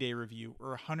 90-day review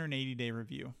or a 180-day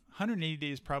review? 180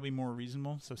 days is probably more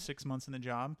reasonable, so 6 months in the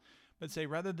job. But say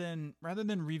rather than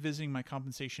revisiting my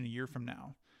compensation a year from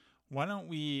now, why don't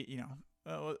we,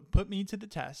 put me to the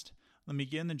test? Let me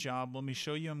get in the job. Let me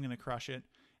show you I'm going to crush it.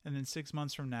 And then 6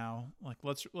 months from now, like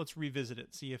let's revisit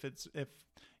it. See if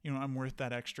I'm worth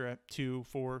that extra 2,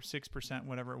 4, 6%,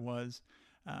 whatever it was.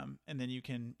 And then you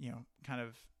can, kind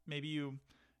of maybe you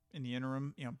in the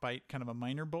interim, bite kind of a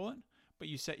minor bullet, but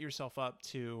you set yourself up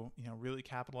to, really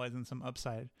capitalize on some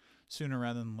upside sooner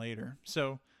rather than later.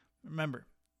 So remember,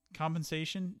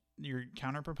 compensation, your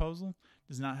counter proposal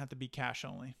does not have to be cash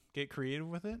only. Get creative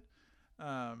with it.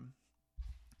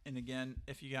 And again,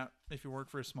 if you work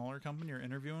for a smaller company or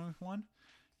interviewing with one,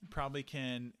 you probably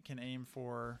can aim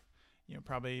for,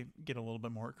 probably get a little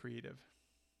bit more creative.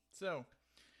 So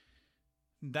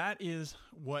that is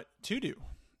what to do.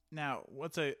 Now,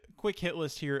 what's a quick hit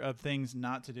list here of things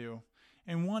not to do?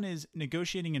 And one is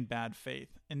negotiating in bad faith.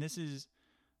 And this is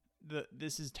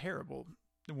terrible.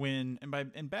 In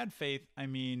bad faith, I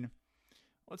mean,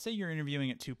 let's say you're interviewing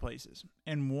at 2 places,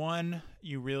 and one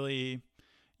you really,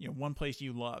 one place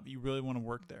you love, you really want to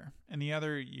work there, and the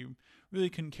other you really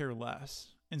couldn't care less.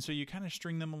 And so you kind of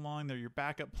string them along. They're your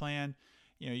backup plan.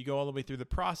 You go all the way through the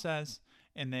process,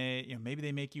 and they, maybe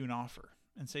they make you an offer,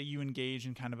 and say you engage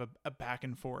in kind of a back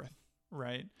and forth,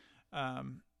 right?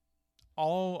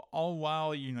 All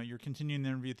while, you're continuing the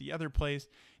interview at the other place,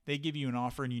 they give you an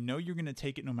offer and you're going to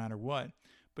take it no matter what,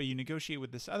 but you negotiate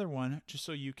with this other one just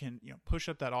so you can, push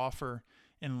up that offer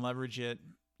and leverage it,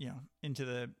 into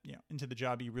the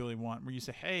job you really want, where you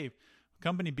say, hey,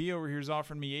 company B over here is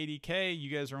offering me $80K. You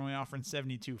guys are only offering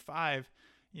 $72.5.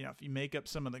 If you make up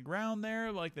some of the ground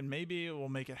there, then maybe it will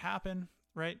make it happen,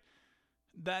 right?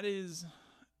 That is,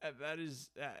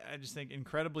 I just think,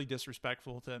 incredibly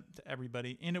disrespectful to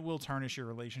everybody, and it will tarnish your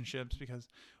relationships because,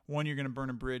 one, you're going to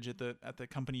burn a bridge at the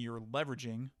company you're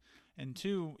leveraging, and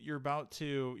 2, you're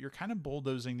kind of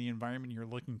bulldozing the environment you're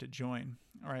looking to join.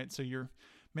 All right, so you're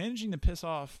managing to piss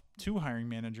off 2 hiring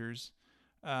managers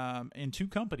and 2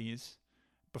 companies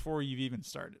before you've even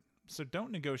started. So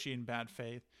don't negotiate in bad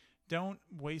faith. Don't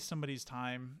waste somebody's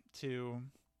time to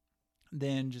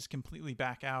then just completely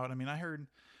back out. I mean, I heard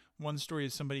one story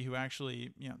of somebody who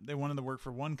actually, they wanted to work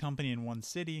for one company in one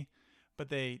city, but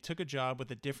they took a job with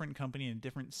a different company in a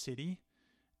different city,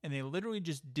 and they literally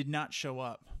just did not show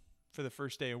up for the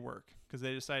first day of work because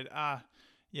they decided, I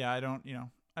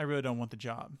really don't want the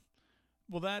job.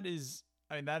 Well, that is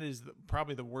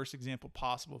probably the worst example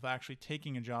possible of actually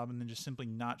taking a job and then just simply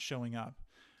not showing up.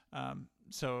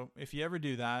 So if you ever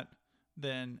do that,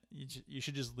 then you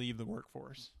should just leave the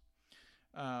workforce.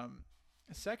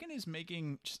 Second is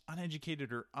making just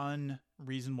uneducated or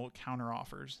unreasonable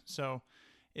counteroffers. So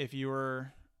if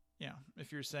you're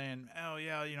saying, oh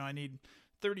yeah, I need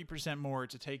 30% more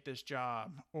to take this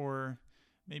job, or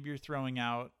maybe you're throwing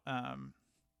out,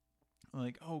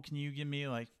 oh, can you give me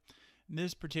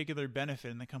this particular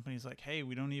benefit? And the company's like, hey,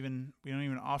 we don't even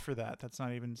offer that. That's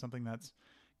not even something that's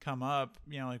come up.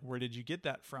 Where did you get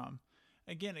that from?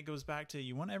 again, it goes back to,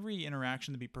 you want every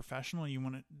interaction to be professional. You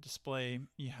want to display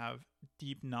you have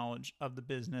deep knowledge of the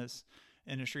business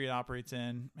industry it operates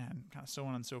in, and kind of so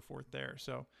on and so forth there.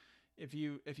 So if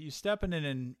you step in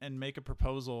it and make a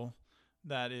proposal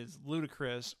that is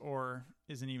ludicrous or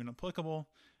isn't even applicable,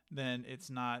 then it's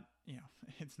not,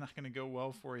 it's not going to go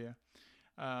well for you.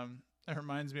 It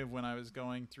reminds me of when I was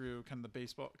going through kind of the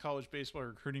college baseball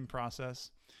recruiting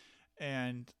process,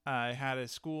 and I had a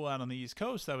school out on the East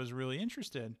Coast that was really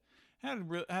interested.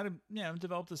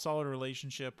 Developed a solid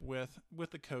relationship with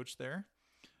the coach there.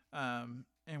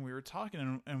 And we were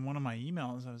talking, and one of my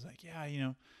emails, I was like,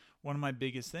 yeah, one of my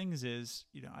biggest things is,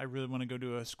 I really want to go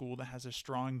to a school that has a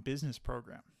strong business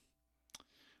program.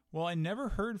 Well, I never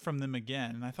heard from them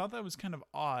again. And I thought that was kind of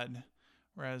odd,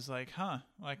 where I was like,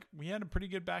 we had a pretty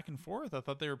good back and forth. I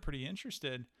thought they were pretty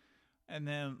interested. And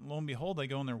then lo and behold, I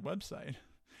go on their website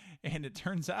and it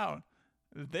turns out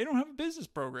they don't have a business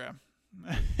program.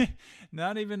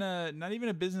 not even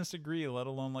a business degree, let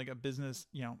alone like a business,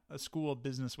 a school of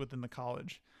business within the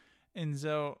college. And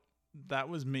so that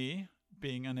was me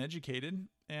being uneducated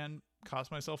and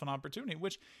cost myself an opportunity,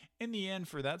 which in the end,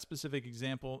 for that specific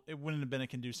example, it wouldn't have been a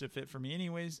conducive fit for me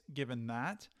anyways, given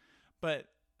that. But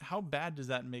how bad does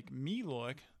that make me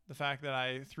look? The fact that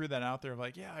I threw that out there of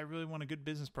like, yeah, I really want a good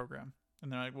business program.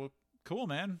 And they're like, well, cool,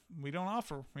 man. We don't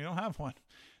have one.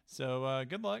 So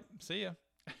good luck. See ya.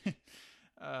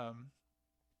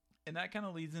 And that kind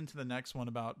of leads into the next one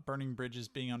about burning bridges,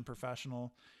 being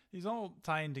unprofessional. These all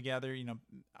tie in together.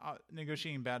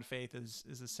 Negotiating bad faith is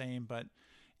the same, but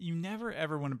you never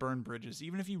ever want to burn bridges.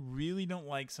 Even if you really don't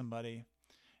like somebody,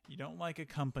 you don't like a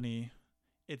company,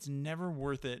 it's never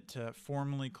worth it to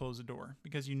formally close a door,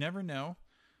 because you never know.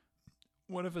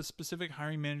 What if a specific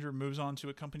hiring manager moves on to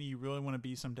a company you really want to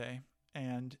be someday,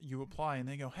 and you apply and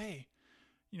they go, hey,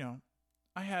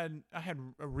 I had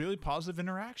a really positive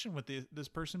interaction with this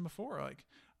person before. Like,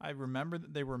 I remember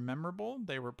that they were memorable,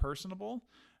 they were personable,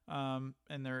 and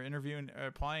they're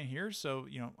applying here. So,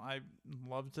 I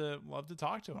love to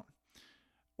talk to them.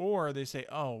 Or they say,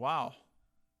 oh, wow,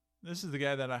 this is the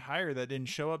guy that I hired that didn't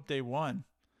show up day one.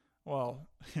 Well,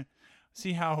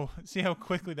 see how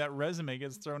quickly that resume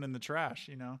gets thrown in the trash,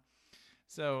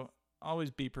 So always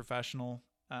be professional,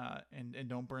 and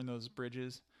don't burn those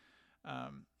bridges.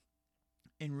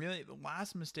 And really, the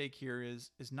last mistake here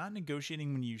is not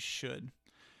negotiating when you should.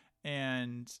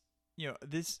 And,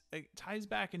 this ties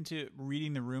back into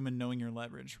reading the room and knowing your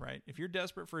leverage, right? If you're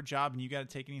desperate for a job and you got to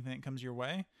take anything that comes your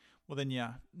way, well,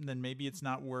 then maybe it's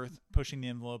not worth pushing the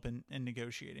envelope and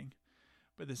negotiating.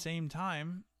 But at the same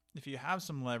time, if you have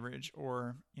some leverage,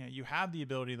 or, you have the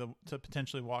ability to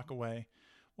potentially walk away,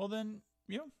 well, then,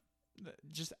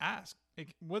 just ask.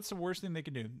 What's the worst thing they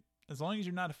can do? As long as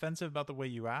you're not offensive about the way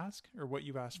you ask or what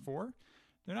you asked for,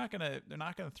 they're not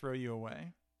gonna throw you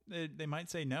away. They might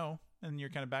say no, and you're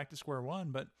kind of back to square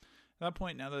one. But at that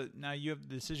point, now you have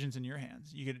the decisions in your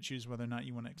hands. You get to choose whether or not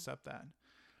you want to accept that.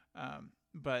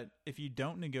 But if you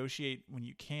don't negotiate when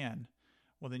you can,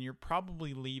 well, then you're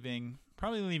probably leaving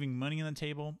money on the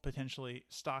table, potentially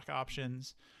stock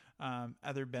options,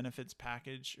 other benefits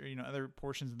package, or other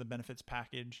portions of the benefits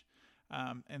package.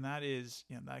 And that is,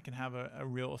 that can have a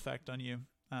real effect on you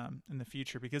in the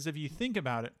future. Because if you think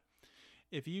about it,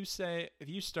 if you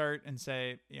start and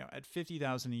say, at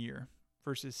 $50,000 a year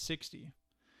versus 60,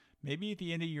 maybe at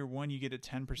the end of year one, you get a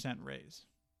 10% raise,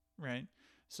 right?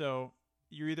 So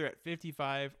you're either at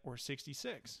 55 or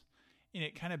 66, and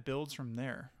it kind of builds from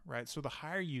there, right? So the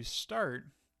higher you start,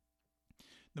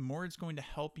 the more it's going to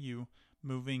help you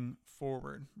moving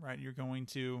forward, right? You're going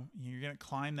to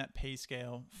climb that pay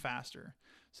scale faster.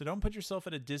 So don't put yourself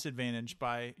at a disadvantage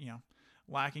by,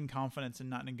 lacking confidence and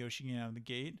not negotiating out of the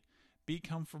gate. Be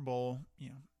comfortable,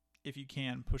 if you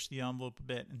can, push the envelope a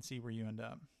bit and see where you end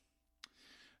up.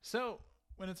 So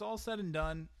when it's all said and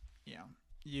done,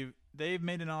 they've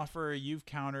made an offer, you've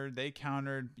countered, they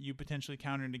countered, you potentially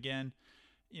countered again.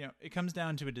 It comes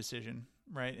down to a decision,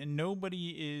 right? And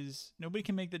nobody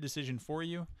can make the decision for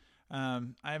you. I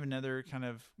have another kind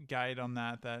of guide on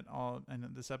that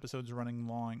and this episode's running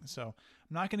long, so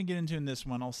I'm not going to get into in this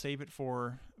one. I'll save it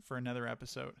for another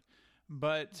episode.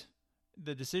 But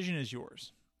the decision is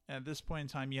yours. At this point in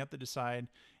time, you have to decide: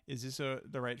 is this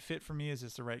the right fit for me? Is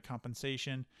this the right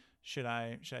compensation? Should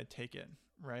I take it?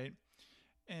 Right?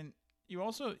 And you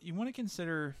want to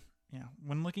consider,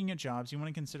 when looking at jobs, you want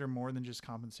to consider more than just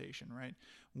compensation, right?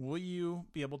 Will you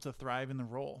be able to thrive in the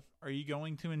role? Are you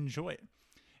going to enjoy it?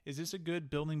 Is this a good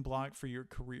building block for your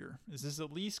career? Is this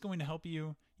at least going to help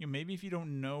you, maybe if you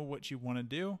don't know what you want to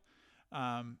do,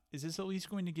 is this at least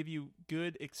going to give you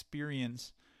good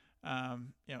experience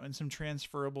and some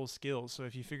transferable skills. So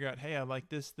if you figure out, hey, I like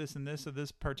this, this, and this of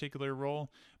this particular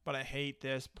role, but I hate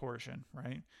this portion,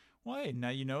 right? Well, hey, now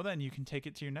you know that, and you can take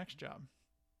it to your next job.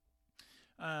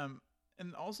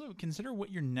 And also consider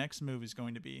what your next move is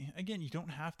going to be. Again, you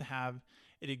don't have to have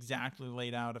it exactly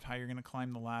laid out of how you're going to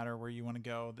climb the ladder, where you want to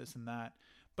go, this and that.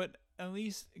 But at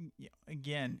least,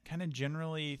 again, kind of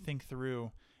generally think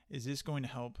through, is this going to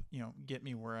help, get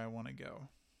me where I want to go?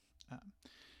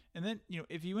 And then,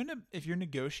 if you're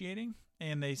negotiating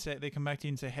and they come back to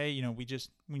you and say, hey,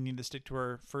 we need to stick to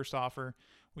our first offer,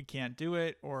 we can't do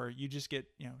it, or you just get,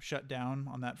 shut down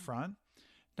on that front,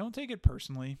 don't take it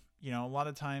personally. A lot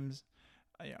of times,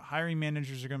 hiring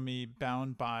managers are going to be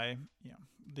bound by,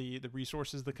 the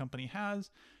resources the company has,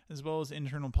 as well as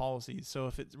internal policies. So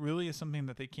if it really is something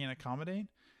that they can't accommodate,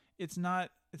 it's not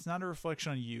a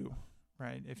reflection on you,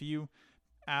 right? If you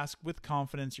ask with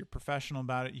confidence, you're professional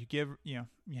about it,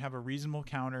 you have a reasonable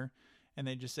counter, and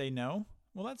they just say no,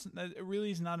 well, it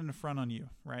really is not an affront on you,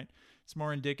 right? It's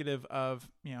more indicative of,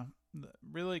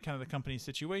 really kind of the company's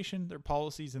situation, their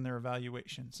policies, and their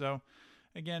evaluation. So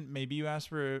again, maybe you ask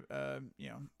for a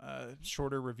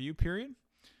shorter review period,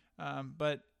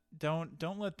 but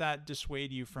don't let that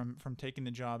dissuade you from taking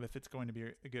the job if it's going to be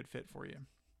a good fit for you.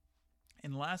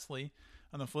 And lastly,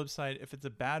 on the flip side, if it's a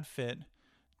bad fit,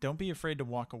 don't be afraid to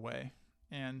walk away.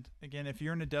 And again, if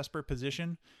you're in a desperate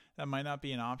position, that might not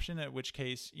be an option, at which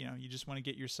case, you just want to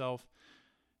get yourself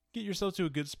to a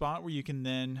good spot where you can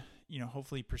then,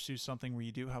 hopefully pursue something where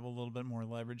you do have a little bit more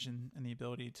leverage and the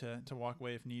ability to walk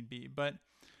away if need be. But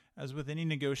as with any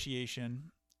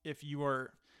negotiation, if you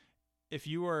are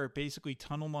basically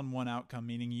tunneled on one outcome,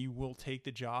 meaning you will take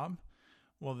the job,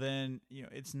 well then,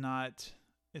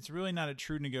 it's really not a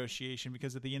true negotiation,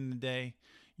 because at the end of the day,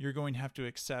 you're going to have to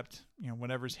accept,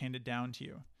 whatever's handed down to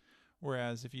you.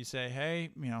 Whereas if you say, hey,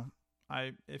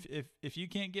 if you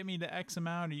can't get me to X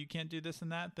amount, or you can't do this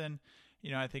and that, then,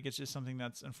 I think it's just something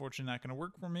that's unfortunately not going to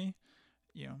work for me.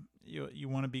 You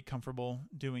want to be comfortable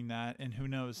doing that. And who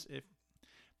knows, if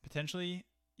potentially,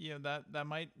 that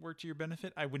might work to your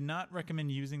benefit. I would not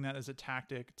recommend using that as a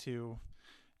tactic to,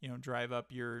 drive up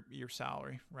your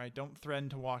salary, right? Don't threaten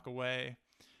to walk away,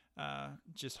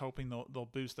 just hoping they'll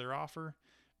boost their offer,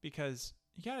 because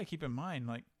you got to keep in mind,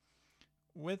 like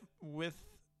with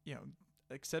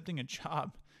accepting a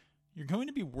job, you're going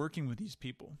to be working with these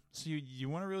people. So you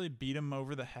want to really beat them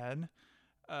over the head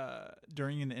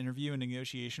during an interview and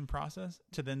negotiation process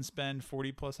to then spend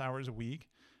 40 plus hours a week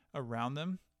around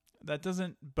them. That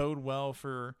doesn't bode well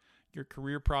for your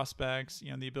career prospects,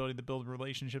 the ability to build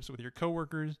relationships with your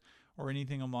coworkers or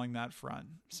anything along that front.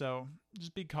 So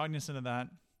just be cognizant of that.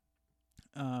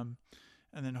 And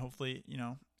then hopefully,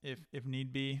 if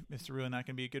need be, if it's really not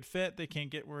going to be a good fit, they can't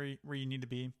get where you need to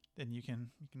be, then you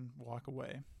can walk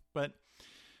away. But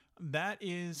that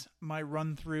is my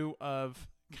run through of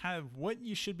kind of what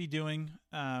you should be doing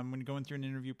when going through an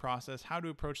interview process, how to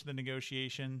approach the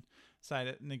negotiating side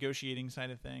of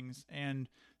things, and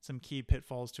some key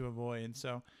pitfalls to avoid.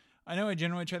 So I know I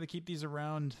generally try to keep these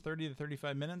around 30 to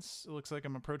 35 minutes. It looks like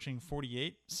I'm approaching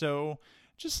 48, so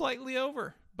just slightly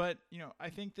over. But, I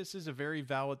think this is a very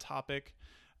valid topic.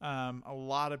 A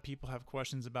lot of people have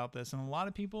questions about this, and a lot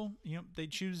of people,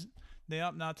 they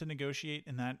opt not to negotiate,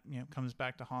 and that, comes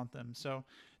back to haunt them. So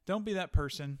don't be that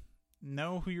person.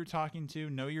 Know who you're talking to,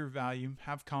 know your value,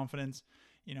 have confidence,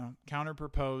 counter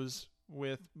propose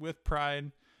with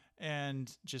pride,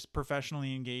 and just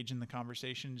professionally engage in the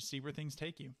conversation to see where things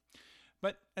take you.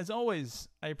 But as always,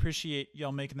 I appreciate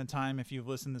y'all making the time. If you've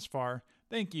listened this far,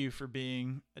 thank you for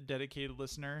being a dedicated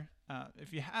listener.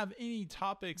 If you have any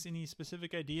topics, any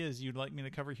specific ideas you'd like me to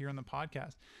cover here on the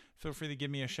podcast, feel free to give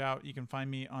me a shout. You can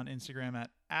find me on Instagram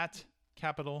at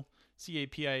capital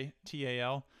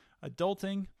CAPITAL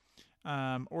adulting,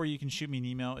 or you can shoot me an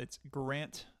email. It's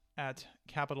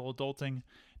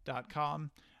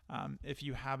grant@capitaladulting.com. If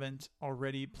you haven't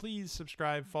already, please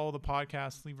subscribe, follow the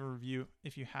podcast, leave a review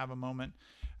if you have a moment.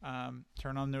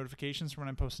 Turn on notifications for when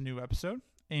I post a new episode.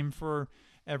 Aim for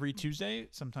every Tuesday.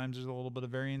 Sometimes there's a little bit of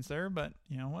variance there, but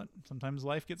you know what? Sometimes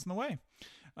life gets in the way.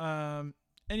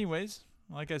 Anyways,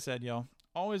 like I said, y'all,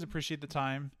 always appreciate the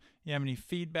time. You have any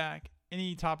feedback,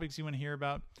 any topics you want to hear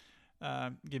about,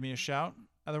 give me a shout.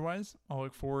 Otherwise, I'll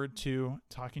look forward to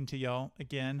talking to y'all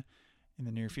again in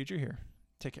the near future here.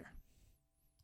 Take care.